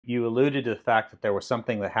You alluded to the fact that there was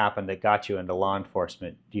something that happened that got you into law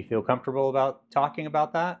enforcement. Do you feel comfortable about talking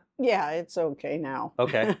about that? Yeah, it's okay now.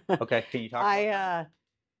 Okay. Okay. Can you talk about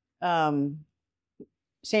that?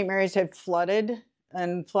 St. Mary's had flooded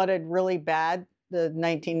and flooded really bad. The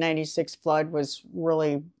 1996 flood was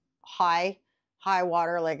really high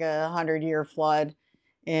water, like a 100-year flood.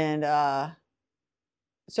 And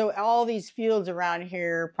so all these fields around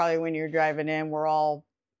here, probably when you're driving in, were all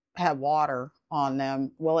had water on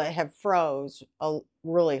them. Well, it had froze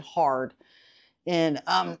really hard. And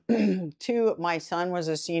my son was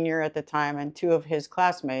a senior at the time, and two of his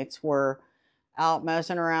classmates were out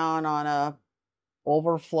messing around on a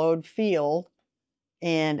overflowed field,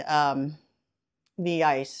 and the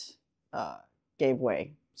ice gave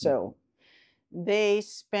way. So they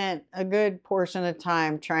spent a good portion of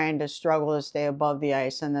time trying to struggle to stay above the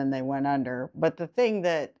ice, and then they went under. But the thing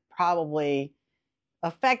that probably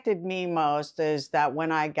affected me most is that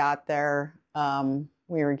when I got there,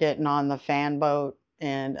 we were getting on the fan boat,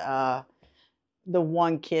 and the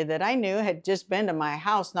one kid that I knew had just been to my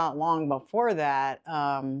house not long before that.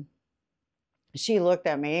 She looked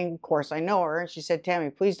at me, and of course I know her, and she said, "Tammy,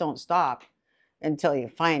 please don't stop until you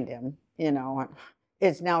find him. You know,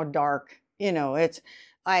 it's now dark. You know, it's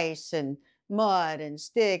ice and mud and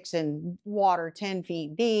sticks and water 10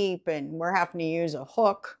 feet deep, and we're having to use a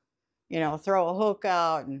hook, you know, throw a hook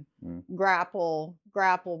out and grapple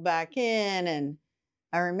back in." And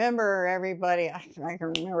I remember everybody, I can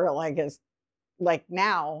remember it like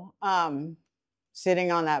now, sitting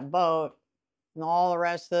on that boat, and all the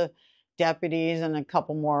rest of the deputies and a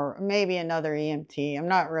couple more, maybe another EMT. I'm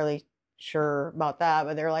not really sure about that,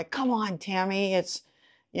 but they're like, "Come on, Tammy, it's,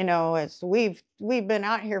 you know, it's we've been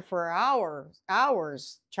out here for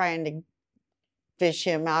hours trying to fish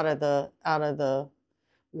him out of the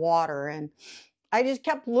water." And I just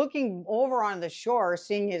kept looking over on the shore,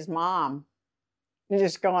 seeing his mom, and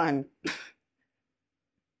just going,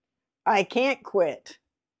 "I can't quit.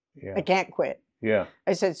 Yeah. I can't quit." Yeah.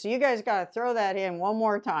 I said, "So you guys got to throw that in one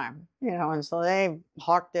more time," you know. And so they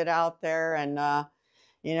hawked it out there, and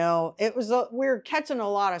you know, it was we were catching a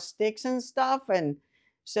lot of sticks and stuff, and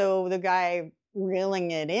so the guy reeling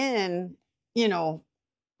it in, you know,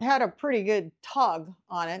 had a pretty good tug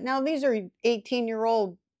on it. Now these are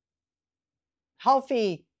 18-year-old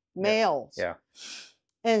healthy males. Yeah.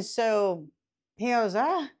 And so he goes,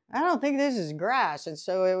 "I don't think this is grass." And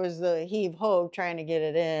so it was the heave ho trying to get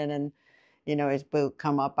it in, and you know, his boot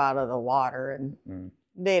come up out of the water, and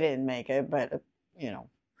they didn't make it. But you know,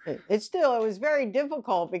 it was very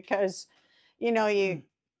difficult because, you know,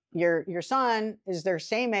 your son is their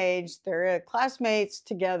same age, they're classmates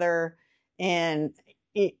together, and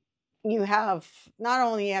you have not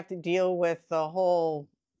only you have to deal with the whole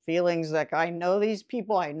feelings, like, I know these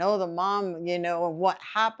people, I know the mom, you know, and what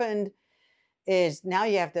happened is now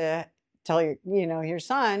you have to tell your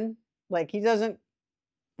son, like, he doesn't,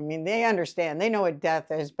 I mean, they understand, they know what death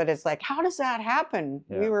is, but it's like, how does that happen?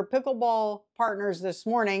 Yeah. We were pickleball partners this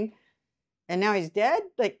morning, and now he's dead?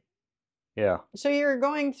 Like, yeah. So you're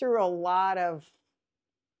going through a lot of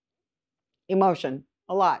emotion,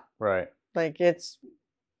 a lot. Right. Like, it's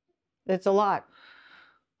a lot.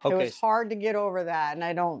 Okay. It was hard to get over that, and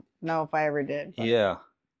I don't know if I ever did. Yeah.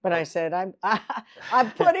 But I said, I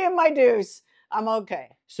put in my dues. I'm okay.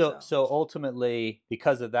 So ultimately,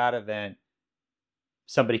 because of that event,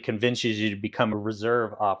 somebody convinces you to become a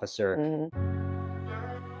reserve officer. Mm-hmm.